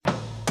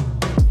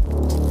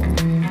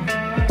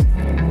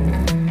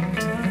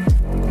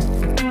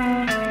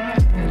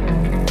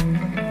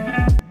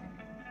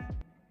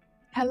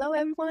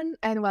everyone,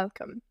 and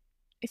welcome.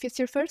 If it's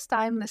your first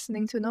time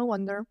listening to No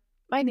Wonder,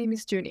 my name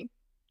is Junie,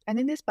 and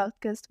in this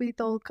podcast we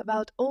talk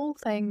about all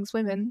things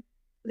women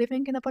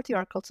living in a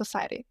patriarchal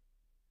society.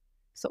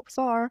 So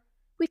far,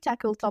 we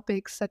tackle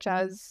topics such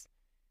as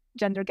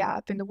gender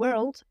gap in the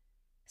world,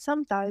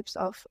 some types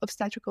of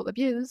obstetrical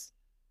abuse,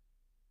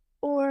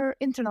 or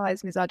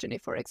internalized misogyny,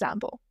 for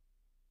example.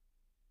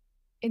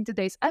 In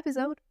today's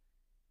episode,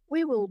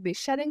 we will be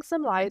shedding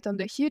some light on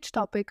the huge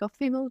topic of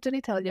female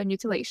genitalia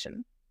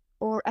mutilation,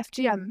 or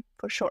FGM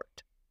for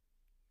short.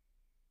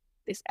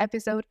 This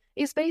episode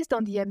is based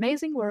on the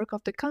amazing work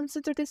of the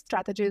Concentrated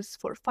Strategies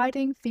for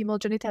Fighting Female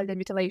Genitalia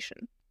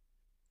Mutilation,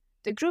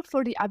 the Group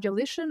for the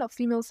Abolition of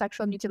Female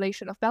Sexual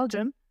Mutilation of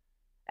Belgium,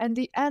 and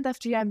the End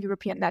FGM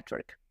European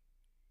Network.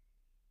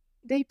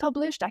 They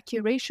published a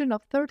curation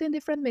of 13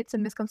 different myths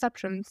and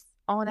misconceptions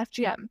on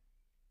FGM,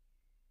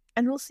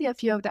 and we'll see a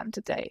few of them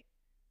today.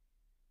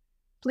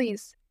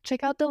 Please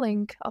check out the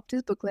link of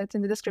this booklet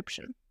in the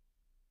description.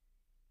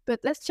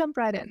 But let's jump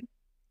right in.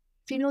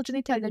 Female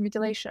genitalia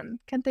mutilation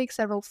can take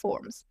several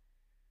forms,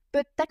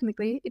 but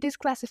technically it is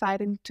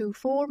classified into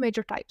 4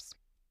 major types.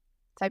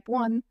 Type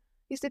 1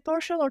 is the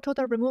partial or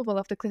total removal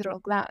of the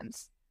clitoral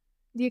glands,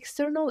 the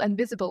external and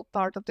visible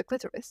part of the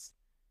clitoris,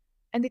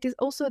 and it is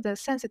also the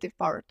sensitive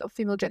part of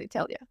female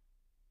genitalia.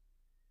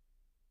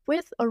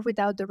 With or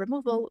without the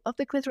removal of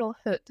the clitoral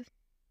hood,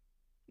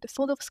 the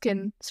fold of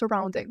skin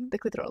surrounding the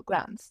clitoral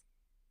glands.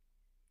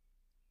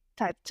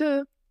 Type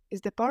 2 is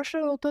the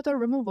partial or total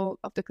removal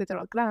of the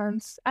clitoral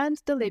glands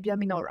and the labia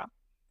minora,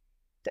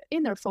 the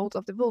inner folds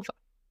of the vulva,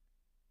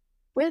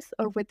 with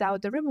or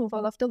without the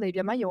removal of the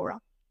labia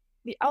majora,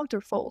 the outer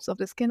folds of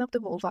the skin of the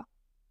vulva.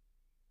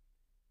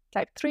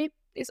 Type 3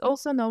 is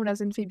also known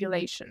as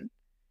infibulation,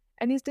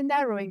 and is the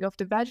narrowing of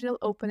the vaginal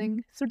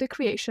opening through the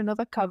creation of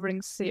a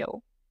covering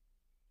seal.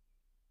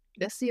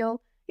 The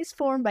seal is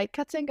formed by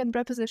cutting and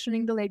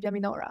repositioning the labia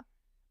minora,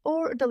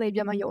 or the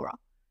labia majora,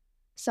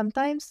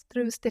 sometimes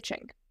through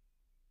stitching,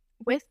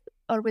 with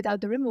or without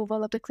the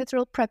removal of the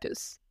clitoral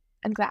prepuce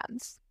and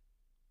glands.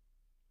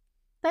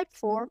 Type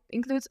 4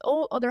 includes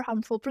all other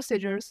harmful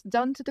procedures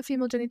done to the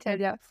female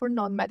genitalia for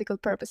non-medical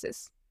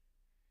purposes.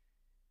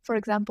 For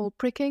example,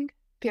 pricking,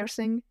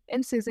 piercing,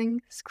 incising,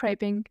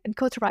 scraping, and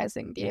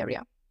cauterizing the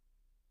area.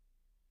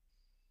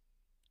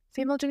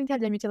 Female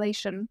genitalia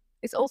mutilation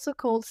is also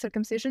called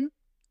circumcision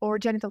or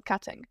genital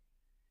cutting,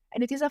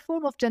 and it is a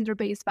form of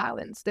gender-based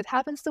violence that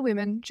happens to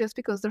women just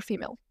because they're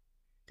female.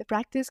 The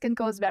practice can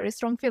cause very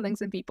strong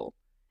feelings in people,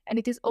 and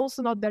it is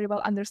also not very well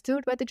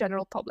understood by the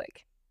general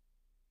public.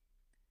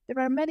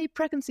 There are many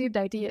preconceived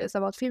ideas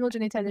about female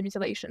genitalia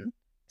mutilation,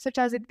 such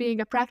as it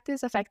being a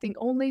practice affecting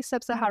only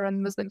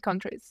sub-Saharan Muslim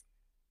countries.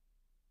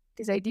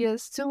 These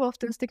ideas too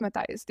often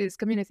stigmatize these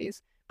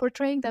communities,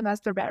 portraying them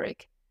as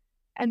barbaric,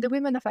 and the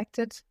women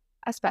affected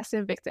as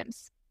passive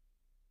victims.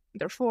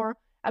 Therefore,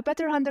 a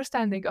better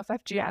understanding of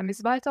FGM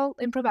is vital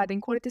in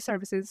providing quality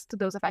services to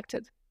those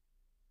affected.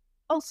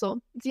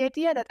 Also, the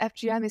idea that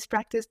FGM is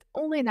practiced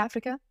only in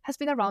Africa has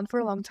been around for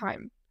a long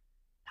time.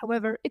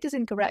 However, it is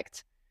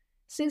incorrect,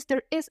 since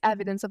there is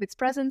evidence of its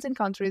presence in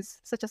countries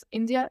such as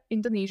India,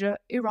 Indonesia,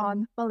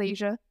 Iran,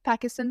 Malaysia,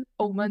 Pakistan,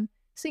 Oman,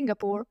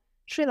 Singapore,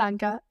 Sri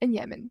Lanka, and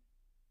Yemen.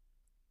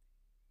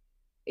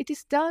 It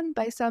is done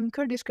by some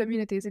Kurdish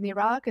communities in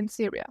Iraq and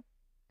Syria,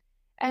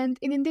 and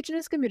in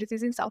indigenous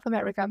communities in South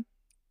America,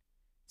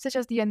 such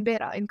as the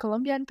Embera in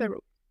Colombia and Peru.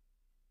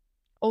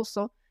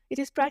 Also, it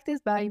is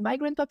practiced by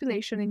migrant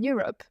population in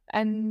Europe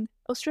and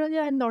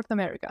Australia and North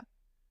America.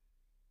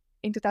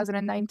 In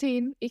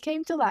 2019, it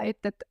came to light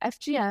that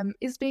FGM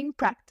is being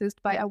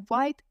practiced by a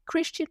white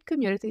Christian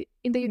community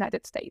in the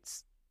United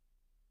States.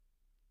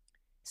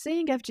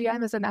 Seeing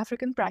FGM as an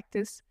African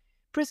practice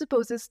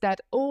presupposes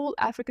that all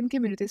African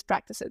communities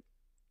practice it,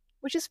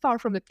 which is far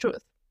from the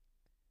truth.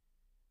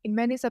 In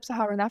many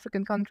sub-Saharan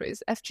African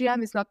countries,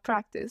 FGM is not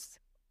practiced,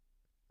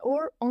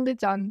 or only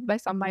done by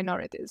some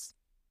minorities.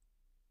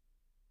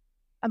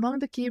 Among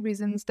the key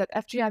reasons that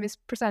FGM is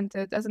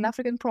presented as an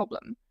African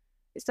problem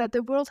is that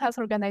the World Health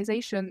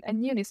Organization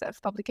and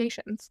UNICEF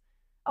publications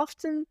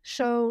often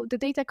show the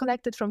data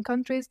collected from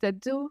countries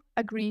that do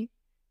agree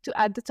to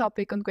add the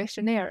topic on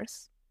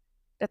questionnaires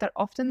that are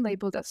often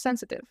labeled as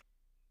sensitive.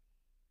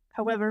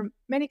 However,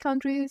 many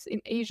countries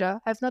in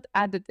Asia have not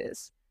added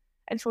this,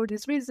 and for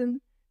this reason,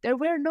 there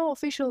were no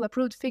official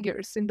approved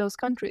figures in those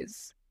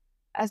countries,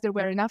 as there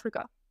were in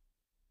Africa.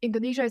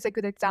 Indonesia is a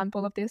good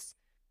example of this.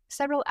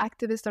 Several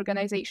activist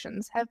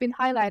organizations have been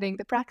highlighting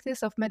the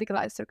practice of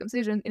medicalized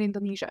circumcision in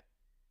Indonesia,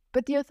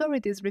 but the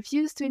authorities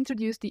refused to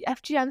introduce the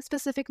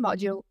FGM-specific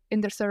module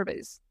in their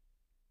surveys.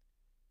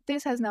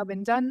 This has now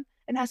been done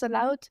and has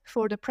allowed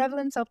for the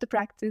prevalence of the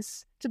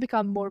practice to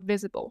become more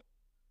visible.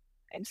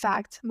 In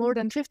fact, more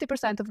than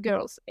 50% of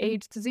girls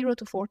aged 0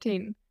 to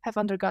 14 have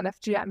undergone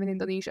FGM in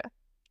Indonesia.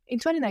 In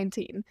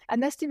 2019,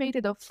 an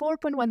estimated of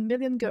 4.1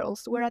 million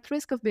girls were at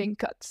risk of being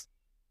cut.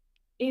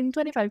 In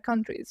 25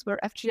 countries where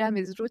FGM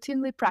is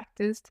routinely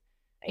practiced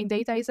and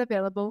data is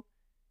available,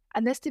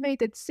 an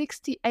estimated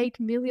 68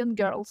 million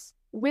girls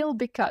will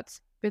be cut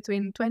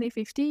between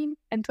 2015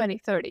 and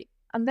 2030,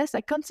 unless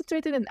a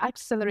concentrated and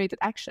accelerated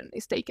action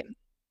is taken.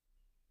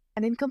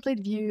 An incomplete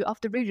view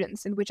of the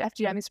regions in which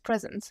FGM is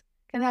present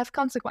can have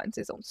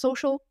consequences on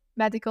social,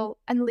 medical,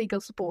 and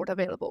legal support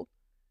available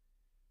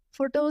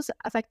for those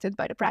affected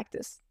by the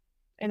practice.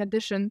 In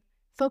addition,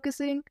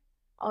 focusing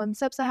on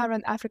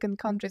sub-Saharan African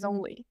countries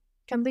only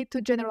can lead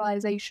to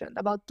generalization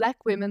about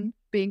Black women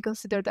being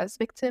considered as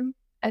victim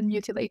and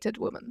mutilated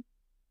women.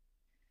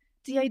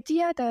 The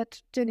idea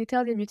that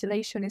genitalia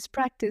mutilation is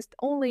practiced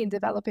only in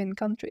developing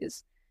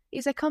countries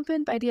is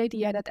accompanied by the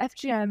idea that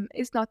FGM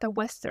is not a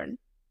Western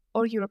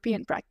or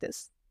European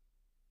practice.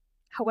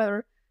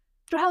 However,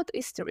 throughout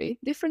history,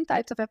 different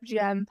types of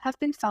FGM have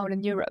been found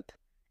in Europe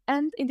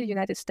and in the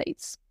United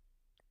States.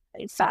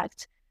 In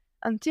fact,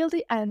 until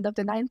the end of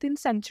the 19th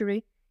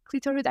century,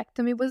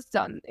 clitoridectomy was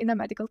done in a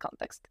medical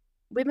context.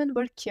 Women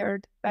were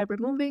cured by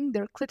removing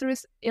their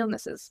clitoris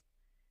illnesses,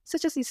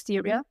 such as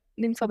hysteria,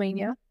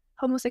 nymphomania,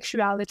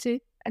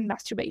 homosexuality, and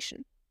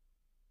masturbation.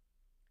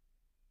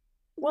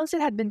 Once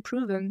it had been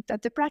proven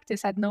that the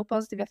practice had no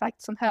positive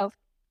effects on health,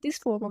 this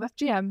form of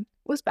FGM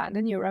was banned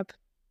in Europe.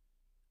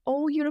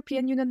 All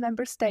European Union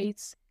member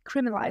states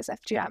criminalize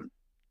FGM,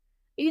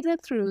 either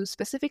through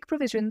specific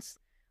provisions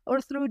or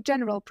through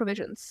general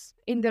provisions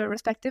in their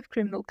respective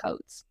criminal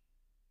codes.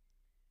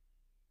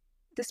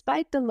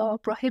 Despite the law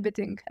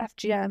prohibiting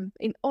FGM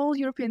in all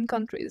European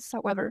countries,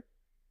 however,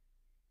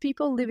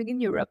 people living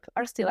in Europe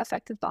are still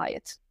affected by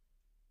it.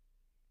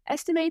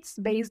 Estimates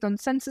based on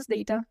census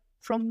data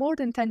from more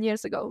than 10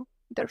 years ago,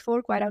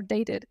 therefore quite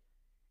outdated,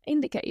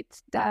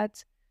 indicate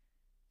that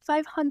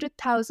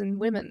 500,000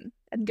 women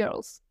and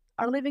girls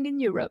are living in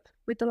Europe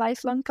with the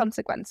lifelong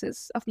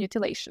consequences of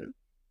mutilation.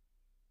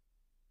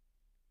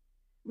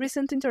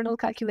 Recent internal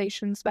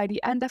calculations by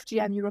the End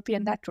FGM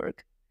European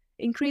Network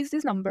increased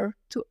this number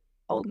to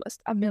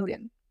almost 1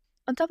 million.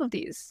 On top of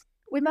these,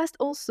 we must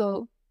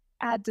also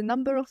add the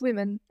number of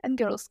women and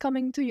girls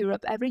coming to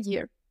Europe every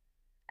year,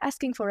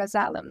 asking for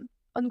asylum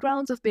on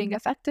grounds of being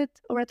affected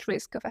or at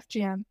risk of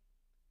FGM,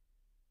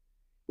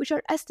 which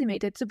are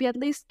estimated to be at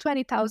least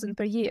 20,000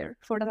 per year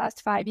for the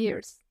last 5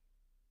 years.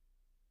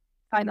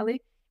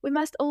 Finally, we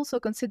must also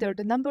consider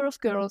the number of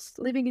girls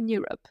living in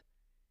Europe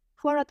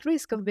who are at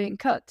risk of being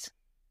cut,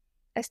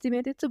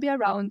 estimated to be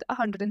around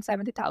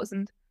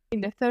 170,000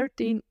 in the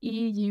 13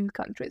 EU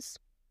countries.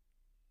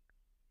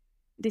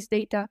 This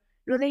data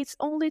relates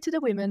only to the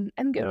women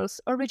and girls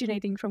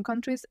originating from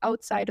countries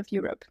outside of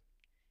Europe,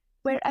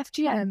 where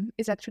FGM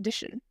is a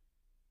tradition.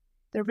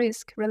 The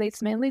risk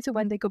relates mainly to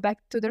when they go back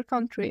to their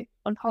country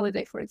on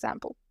holiday, for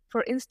example.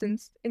 For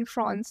instance, in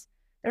France,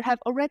 there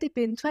have already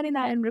been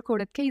 29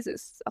 recorded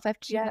cases of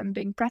FGM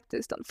being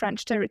practiced on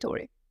French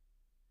territory.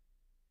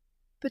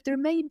 But there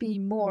may be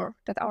more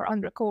that are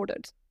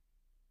unrecorded.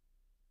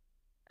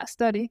 A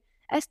study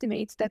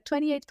estimates that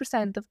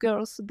 28% of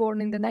girls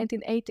born in the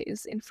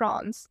 1980s in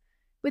France,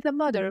 with a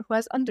mother who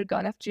has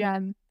undergone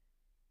FGM,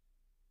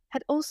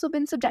 had also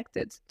been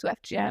subjected to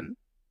FGM,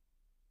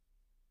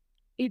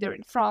 either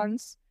in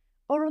France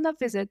or on a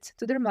visit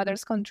to their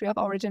mother's country of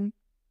origin.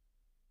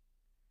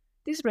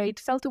 This rate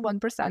fell to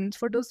 1%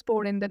 for those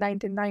born in the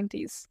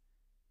 1990s,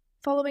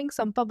 following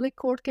some public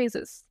court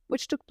cases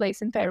which took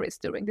place in Paris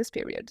during this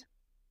period.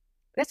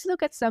 Let's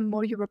look at some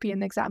more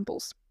European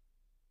examples.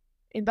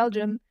 In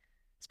Belgium,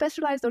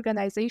 specialized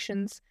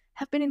organizations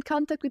have been in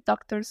contact with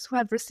doctors who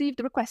have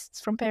received requests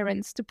from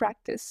parents to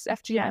practice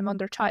FGM on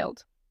their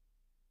child.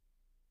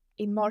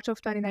 In March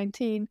of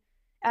 2019,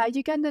 a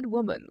Ugandan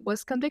woman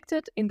was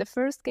convicted in the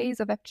first case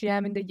of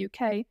FGM in the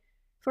UK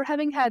for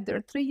having had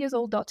their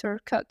 3-year-old daughter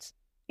cut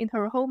in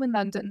her home in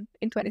London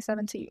in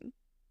 2017.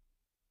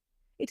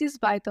 It is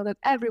vital that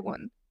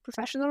everyone,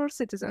 professional or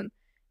citizen,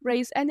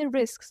 raise any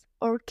risks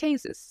or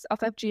cases of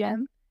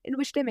FGM in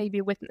which they may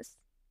be witness.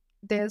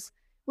 This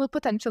will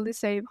potentially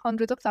save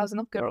hundreds of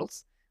thousands of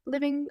girls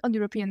living on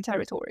European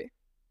territory.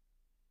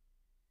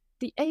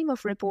 The aim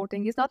of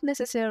reporting is not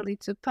necessarily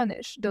to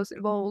punish those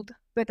involved,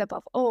 but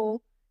above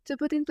all, to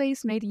put in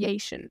place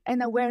mediation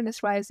and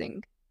awareness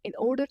raising in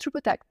order to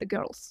protect the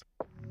girls.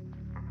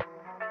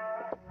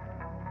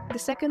 The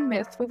second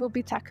myth we will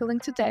be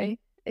tackling today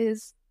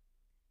is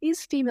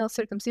female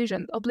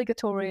circumcision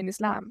obligatory in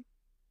Islam?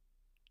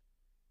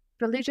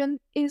 Religion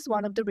is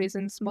one of the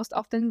reasons most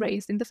often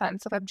raised in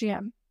defense of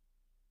FGM.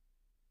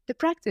 The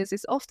practice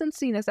is often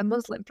seen as a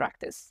Muslim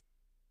practice,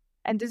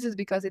 and this is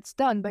because it's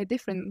done by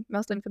different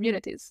Muslim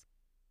communities.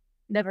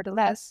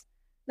 Nevertheless,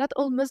 not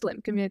all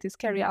Muslim communities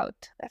carry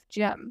out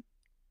FGM,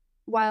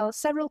 while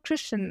several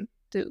Christian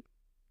do.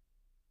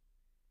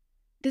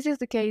 This is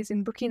the case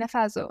in Burkina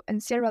Faso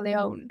and Sierra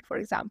Leone, for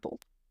example,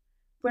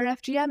 where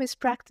FGM is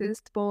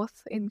practiced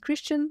both in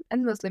Christian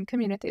and Muslim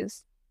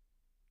communities.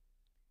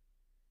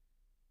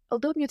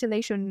 Although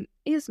mutilation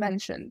is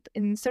mentioned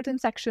in certain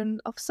sections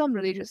of some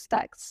religious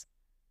texts,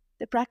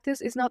 the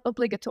practice is not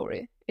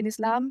obligatory in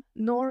Islam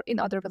nor in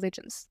other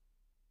religions.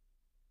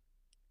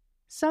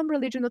 Some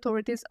religion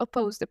authorities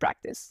oppose the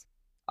practice,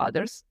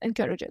 others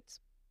encourage it.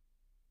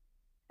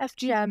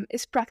 FGM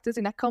is practiced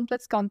in a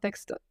complex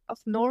context of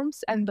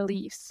norms and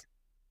beliefs.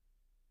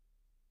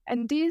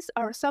 And these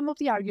are some of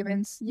the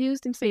arguments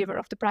used in favor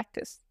of the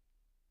practice: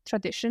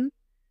 tradition,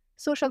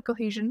 social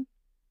cohesion,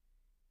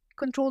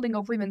 controlling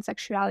of women's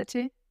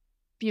sexuality,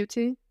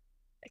 beauty,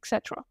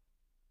 etc.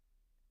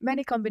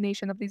 Many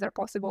combinations of these are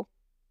possible.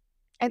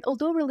 And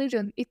although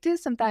religion it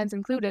is sometimes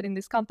included in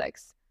this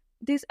context,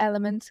 this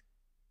element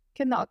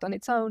cannot on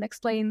its own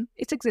explain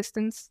its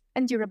existence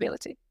and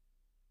durability.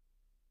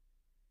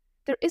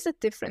 There is a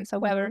difference,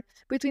 however,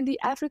 between the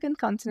African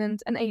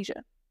continent and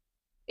Asia.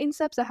 In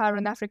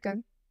sub-Saharan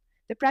Africa,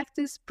 the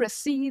practice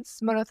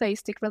precedes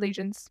monotheistic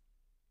religions.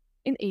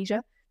 In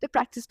Asia, the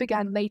practice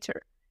began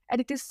later,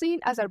 and it is seen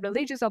as a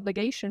religious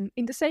obligation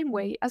in the same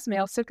way as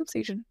male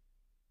circumcision.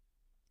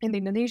 In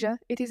Indonesia,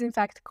 it is in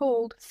fact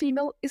called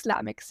female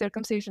Islamic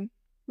circumcision,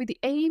 with the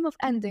aim of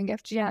ending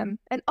FGM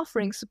and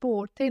offering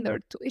support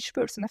tailored to each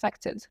person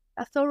affected.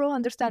 A thorough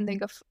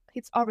understanding of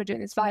its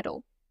origin is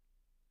vital.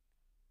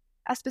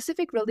 A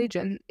specific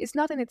religion is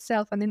not in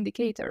itself an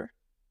indicator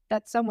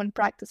that someone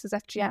practices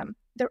FGM.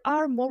 There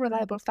are more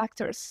reliable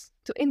factors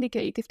to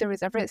indicate if there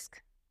is a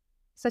risk,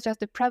 such as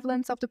the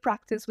prevalence of the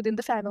practice within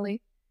the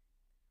family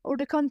or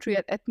the country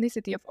and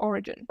ethnicity of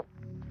origin.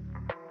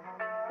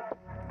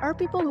 Are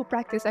people who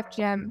practice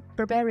FGM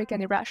barbaric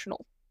and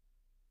irrational?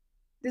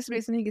 This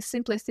reasoning is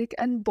simplistic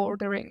and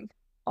bordering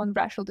on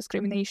racial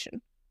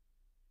discrimination.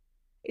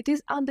 It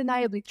is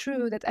undeniably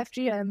true that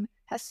FGM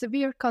has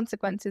severe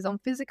consequences on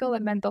physical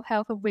and mental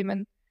health of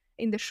women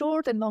in the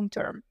short and long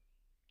term.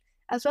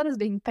 As well as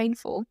being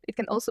painful, it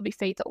can also be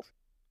fatal.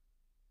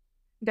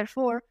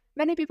 Therefore,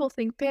 many people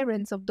think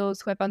parents of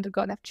those who have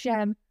undergone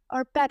FGM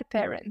are bad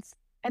parents,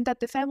 and that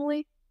the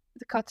family,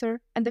 the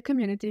cutter, and the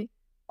community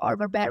are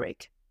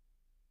barbaric.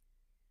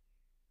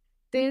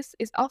 This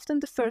is often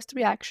the first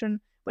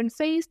reaction when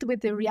faced with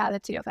the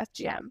reality of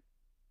FGM.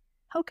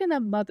 How can a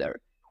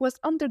mother who has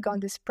undergone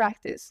this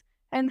practice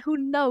and who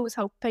knows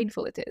how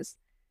painful it is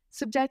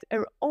subject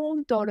her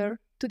own daughter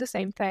to the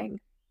same thing?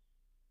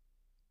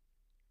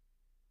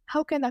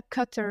 How can a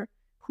cutter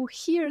who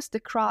hears the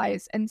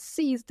cries and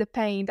sees the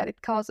pain that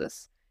it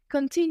causes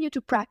continue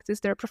to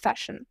practice their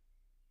profession?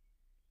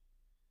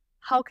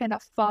 How can a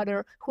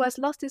father who has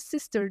lost his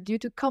sister due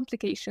to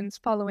complications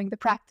following the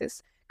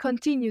practice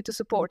continue to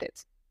support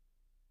it?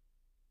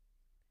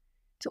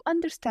 To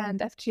understand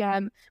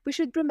FGM, we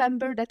should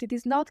remember that it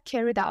is not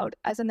carried out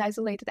as an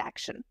isolated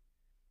action.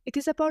 It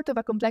is a part of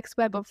a complex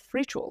web of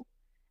ritual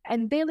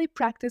and daily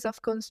practice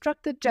of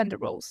constructed gender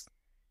roles,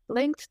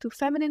 linked to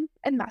feminine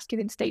and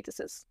masculine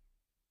statuses.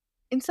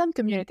 In some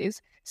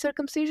communities,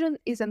 circumcision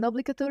is an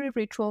obligatory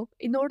ritual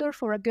in order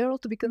for a girl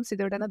to be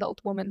considered an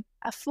adult woman,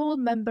 a full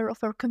member of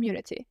her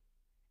community,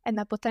 and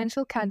a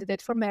potential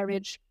candidate for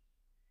marriage.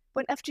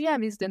 When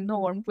FGM is the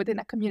norm within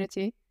a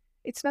community,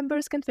 its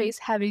members can face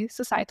heavy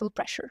societal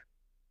pressure.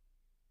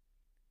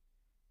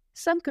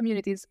 Some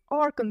communities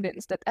are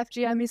convinced that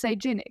FGM is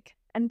hygienic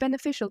and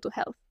beneficial to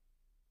health.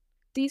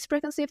 These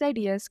preconceived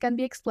ideas can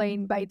be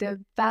explained by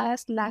the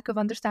vast lack of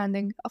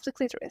understanding of the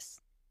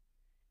clitoris,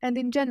 and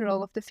in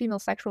general of the female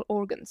sexual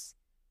organs,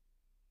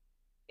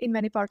 in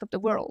many parts of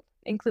the world,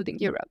 including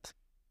Europe.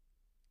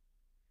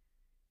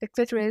 The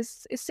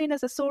clitoris is seen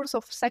as a source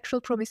of sexual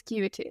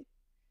promiscuity,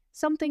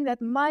 something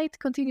that might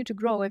continue to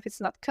grow if it's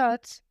not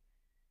cut,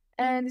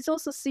 and is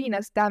also seen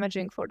as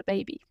damaging for the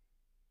baby.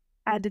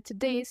 Added to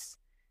this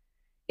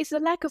is the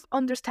lack of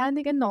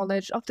understanding and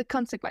knowledge of the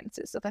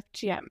consequences of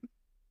FGM.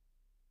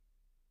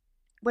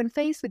 When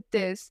faced with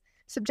this,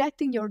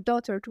 subjecting your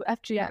daughter to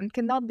FGM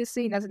cannot be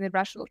seen as an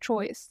irrational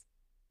choice.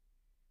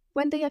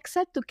 When they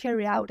accept to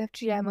carry out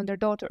FGM on their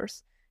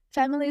daughters,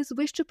 families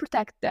wish to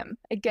protect them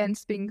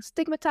against being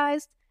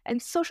stigmatized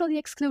and socially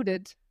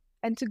excluded,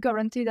 and to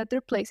guarantee that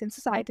their place in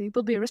society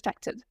will be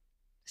respected.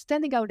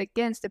 Standing out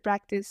against the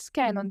practice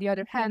can, on the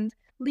other hand,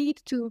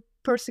 lead to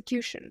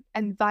persecution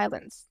and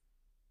violence.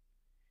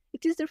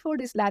 It is therefore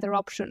this latter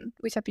option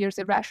which appears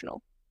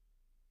irrational.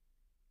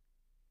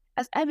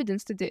 As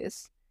evidence to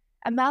this,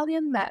 a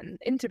Malian man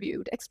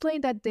interviewed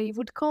explained that they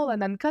would call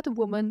an uncut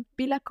woman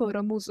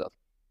Bilakoro Muso.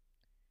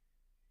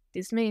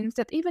 This means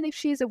that even if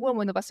she is a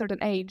woman of a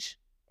certain age,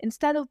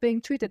 instead of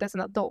being treated as an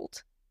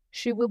adult,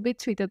 she will be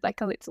treated like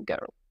a little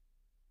girl.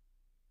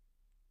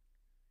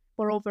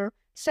 Moreover,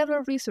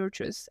 several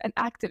researchers and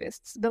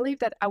activists believe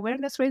that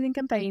awareness-raising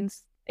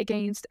campaigns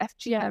against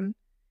FGM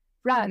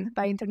run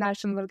by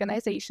international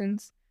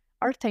organizations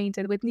are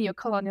tainted with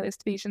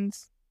neo-colonialist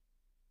visions.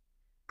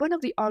 One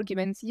of the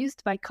arguments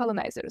used by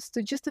colonizers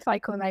to justify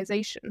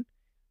colonization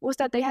was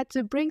that they had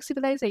to bring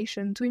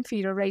civilization to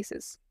inferior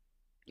races.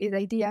 This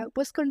idea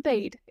was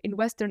conveyed in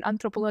Western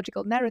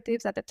anthropological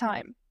narratives at the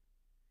time,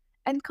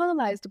 and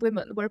colonized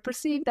women were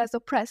perceived as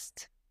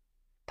oppressed,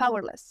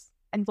 powerless,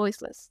 and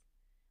voiceless,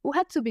 who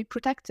had to be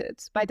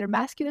protected by their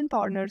masculine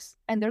partners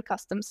and their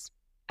customs.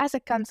 As a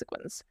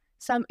consequence,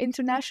 some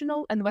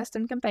international and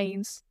Western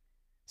campaigns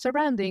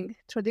surrounding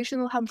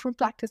traditional harmful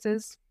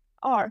practices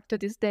are, to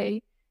this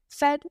day,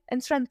 fed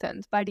and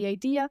strengthened by the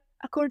idea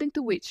according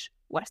to which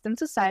Western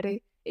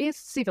society is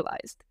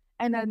civilized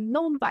and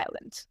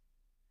non-violent,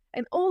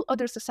 and all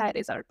other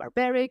societies are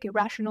barbaric,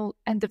 irrational,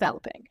 and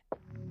developing.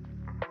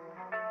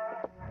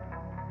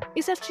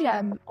 Is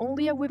FGM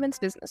only a women's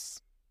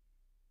business?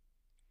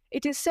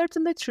 It is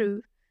certainly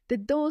true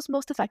that those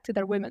most affected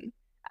are women,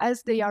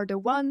 as they are the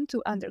ones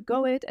to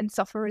undergo it and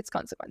suffer its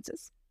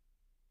consequences.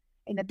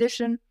 In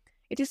addition,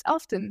 it is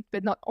often,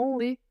 but not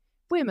only,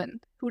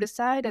 women who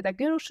decide that a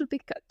girl should be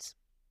cut.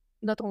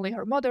 Not only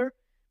her mother,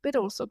 but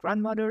also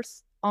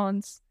grandmothers,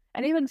 aunts,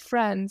 and even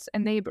friends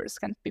and neighbors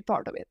can be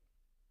part of it.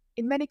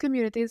 In many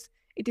communities,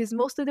 it is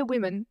mostly the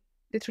women,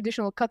 the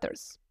traditional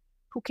cutters,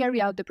 who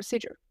carry out the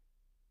procedure.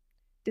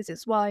 This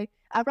is why,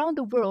 around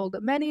the world,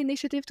 many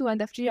initiatives to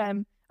end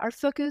FGM are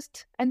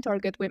focused and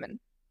target women.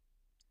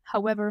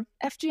 However,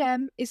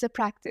 FGM is a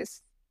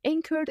practice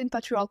anchored in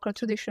patriarchal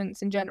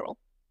traditions in general.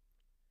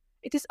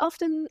 It is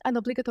often an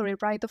obligatory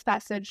rite of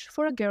passage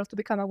for a girl to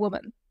become a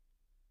woman.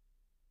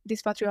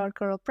 This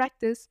patriarchal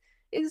practice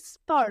is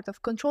part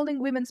of controlling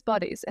women's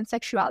bodies and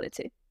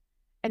sexuality,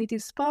 and it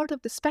is part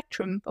of the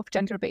spectrum of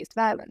gender-based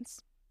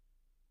violence.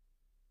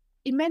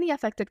 In many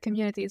affected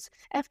communities,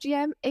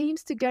 FGM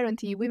aims to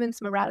guarantee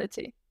women's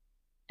morality,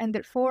 and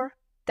therefore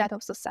that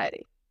of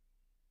society.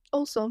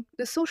 Also,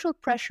 the social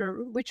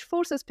pressure which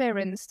forces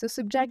parents to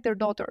subject their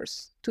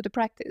daughters to the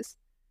practice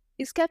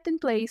is kept in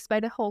place by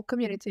the whole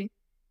community,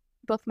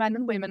 both men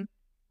and women.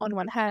 On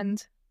one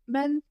hand,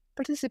 men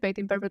participate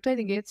in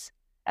perpetrating it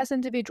as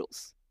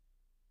individuals,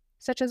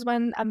 such as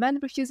when a man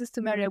refuses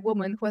to marry a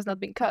woman who has not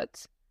been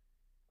cut,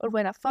 or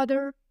when a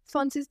father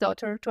funds his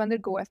daughter to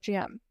undergo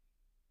FGM.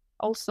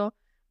 Also,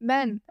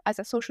 men as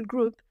a social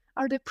group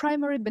are the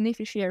primary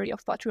beneficiary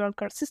of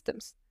patriarchal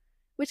systems,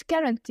 which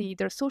guarantee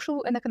their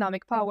social and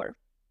economic power.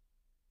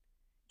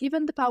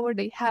 Given the power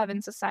they have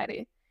in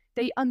society,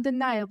 they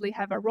undeniably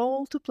have a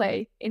role to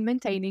play in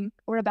maintaining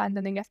or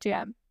abandoning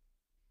FGM.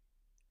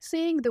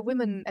 Seeing the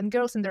women and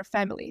girls in their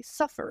families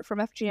suffer from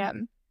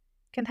FGM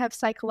can have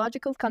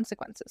psychological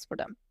consequences for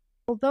them.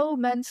 Although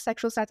men's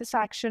sexual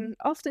satisfaction,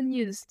 often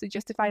used to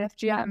justify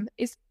FGM,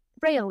 is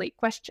rarely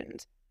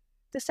questioned,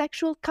 the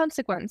sexual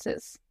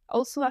consequences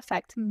also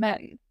affect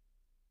men.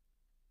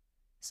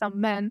 Some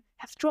men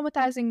have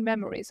traumatizing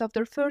memories of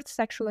their first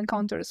sexual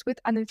encounters with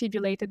an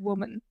infibulated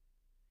woman,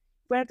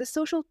 where the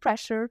social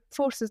pressure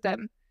forces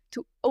them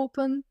to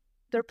open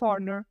their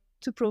partner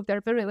to prove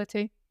their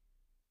virility.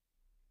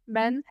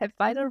 Men have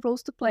vital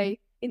roles to play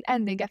in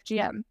ending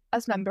FGM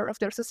as members of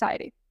their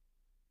society.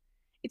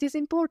 It is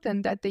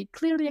important that they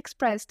clearly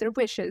express their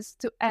wishes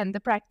to end the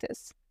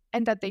practice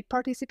and that they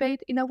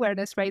participate in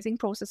awareness-raising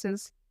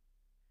processes.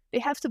 They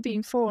have to be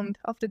informed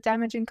of the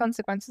damaging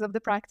consequences of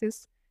the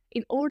practice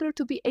in order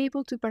to be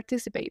able to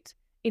participate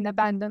in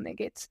abandoning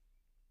it.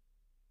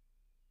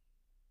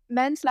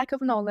 Men's lack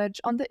of knowledge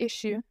on the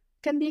issue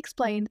can be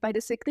explained by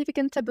the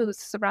significant taboos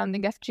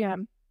surrounding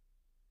FGM.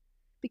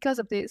 Because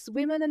of this,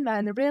 women and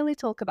men rarely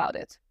talk about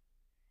it.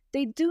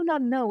 They do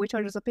not know each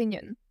other's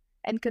opinion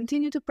and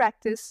continue to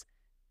practice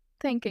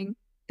thinking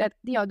that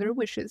the other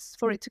wishes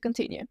for it to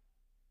continue.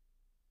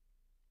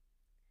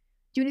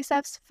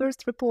 UNICEF's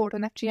first report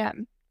on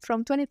FGM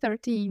from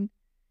 2013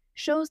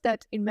 shows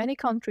that in many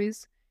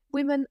countries,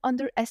 women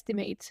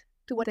underestimate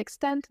to what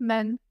extent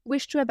men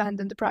wish to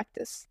abandon the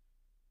practice.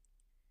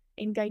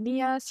 In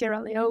Guinea,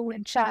 Sierra Leone,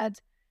 and Chad,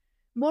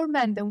 more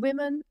men than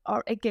women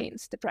are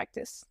against the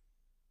practice.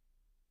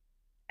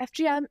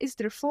 FGM is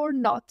therefore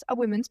not a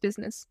women's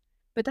business,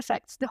 but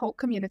affects the whole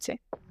community.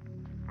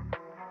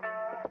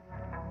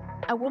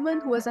 A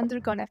woman who has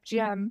undergone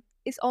FGM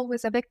is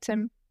always a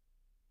victim.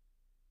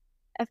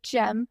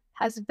 FGM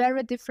has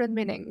very different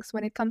meanings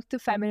when it comes to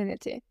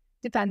femininity,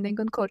 depending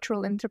on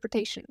cultural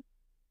interpretation.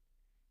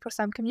 For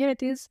some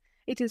communities,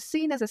 it is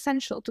seen as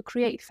essential to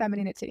create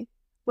femininity,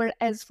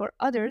 whereas for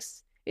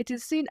others, it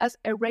is seen as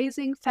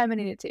erasing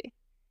femininity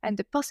and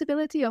the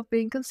possibility of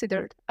being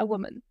considered a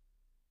woman.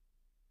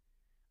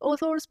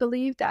 Authors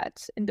believe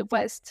that, in the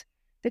West,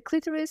 the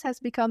clitoris has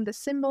become the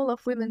symbol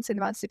of women's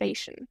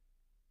emancipation.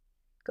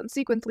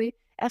 Consequently,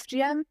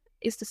 FGM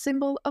is the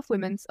symbol of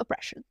women's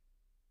oppression.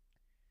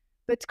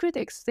 But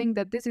critics think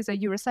that this is a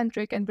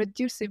Eurocentric and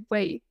reducive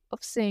way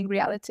of seeing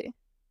reality.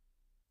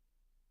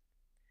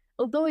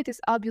 Although it is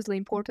obviously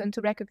important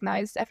to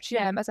recognize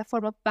FGM as a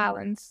form of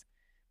violence,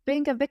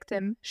 being a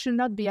victim should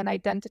not be an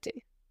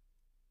identity.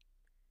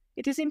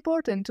 It is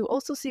important to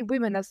also see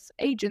women as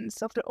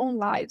agents of their own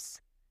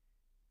lives,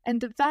 and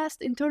the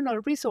vast internal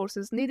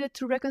resources needed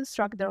to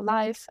reconstruct their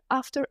life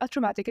after a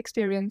traumatic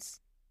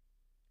experience,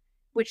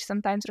 which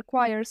sometimes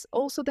requires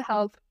also the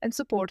help and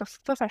support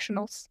of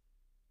professionals.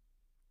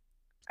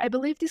 I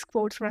believe this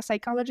quote from a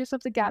psychologist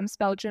of the GAMS,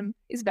 Belgium,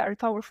 is very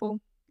powerful.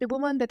 The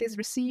woman that is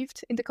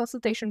received in the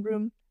consultation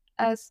room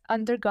has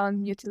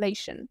undergone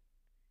mutilation.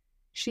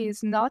 She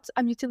is not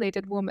a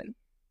mutilated woman.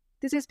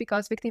 This is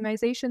because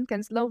victimization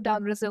can slow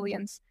down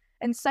resilience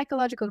and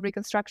psychological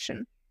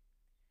reconstruction.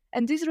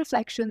 And this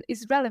reflection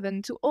is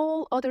relevant to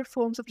all other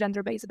forms of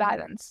gender-based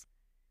violence,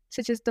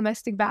 such as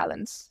domestic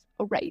violence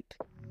or rape.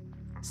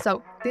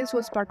 So, this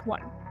was part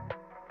 1.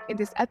 In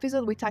this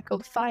episode, we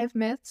tackled 5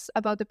 myths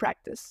about the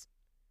practice.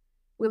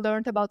 We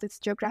learned about its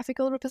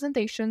geographical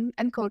representation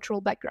and cultural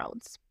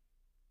backgrounds.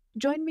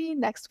 Join me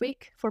next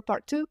week for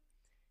part 2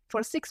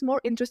 for 6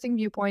 more interesting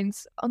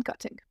viewpoints on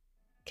cutting.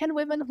 Can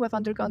women who have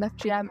undergone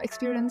FGM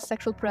experience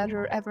sexual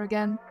pleasure ever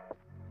again?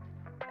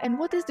 And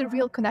what is the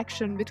real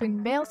connection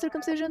between male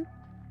circumcision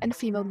and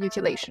female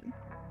mutilation?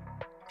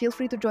 Feel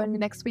free to join me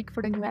next week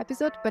for the new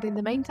episode, but in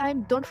the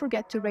meantime, don't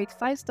forget to rate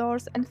 5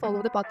 stars and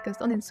follow the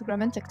podcast on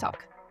Instagram and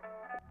TikTok.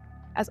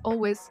 As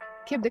always,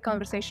 keep the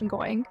conversation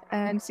going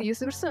and see you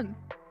super soon.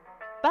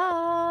 Bye!